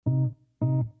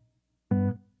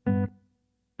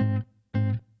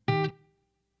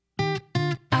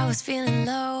was feeling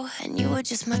low, and you were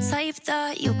just my type.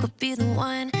 Thought you could be the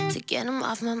one to get him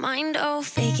off my mind. Oh,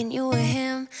 faking you were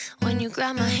him when you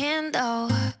grabbed my hand, though.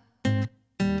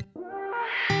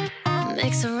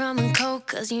 Mix of rum and coke,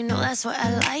 cause you know that's what I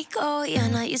like. Oh, yeah,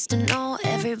 and I used to know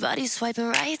everybody's swiping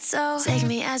right. So take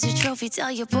me as your trophy, tell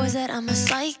your boys that I'm a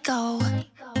psycho.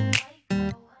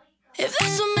 If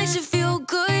that's what makes you feel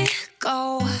good,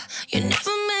 go. You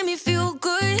never made me feel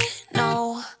good,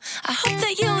 no. I hope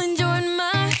that you enjoyed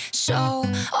my show.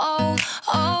 Oh,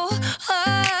 oh,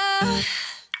 oh.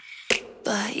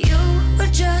 But you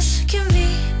were just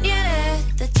convenient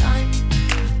at the time.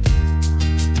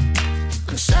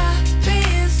 I'm sorry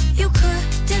if you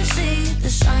couldn't see the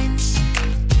signs.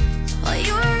 While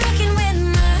you were rocking with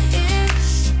my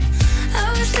hips, I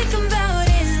was thinking about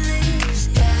his lips,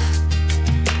 yeah.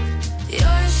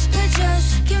 Yours were just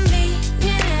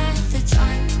convenient at the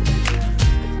time.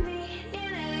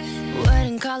 Word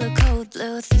and color code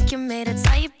blue, think you made a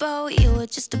typo. You were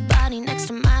just a body next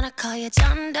to mine, I call you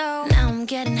John Doe. Now I'm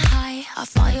getting high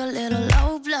off all your little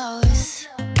low blows.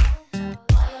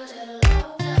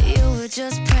 You were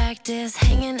just practice,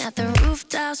 hanging at the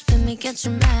rooftops, pin me against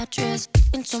your mattress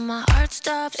until my heart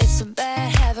stops. It's a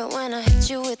bad habit when I hit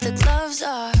you with the gloves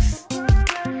off.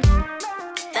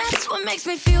 That's what makes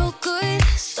me feel good,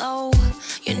 so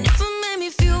you never made me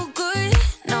feel good,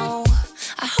 no.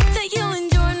 I hope that you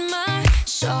enjoyed my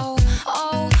show,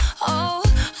 oh, oh,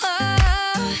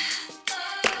 oh.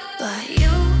 But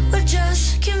you were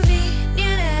just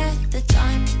convenient at the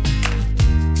time.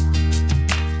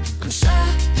 I'm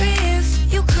sorry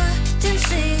if you couldn't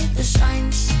see the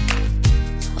signs.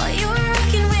 While you were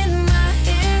rocking with my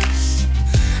hips,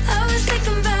 I was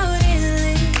thinking about his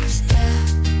lips, yeah.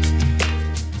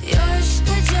 Yours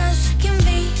were just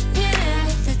convenient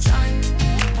at the time.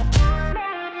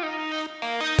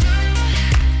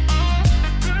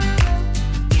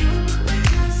 You were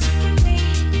just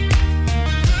convenient.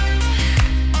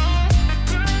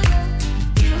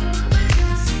 You were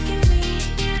just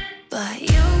convenient. But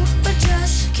you were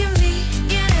just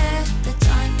convenient at the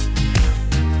time.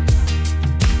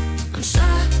 I'm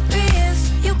sorry if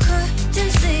you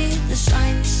couldn't see the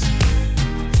signs.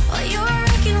 While you were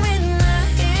rocking with my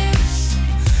hips,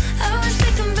 I was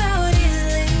thinking about his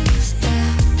lips,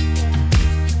 yeah.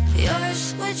 Yours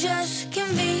were just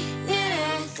convenient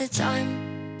at the time.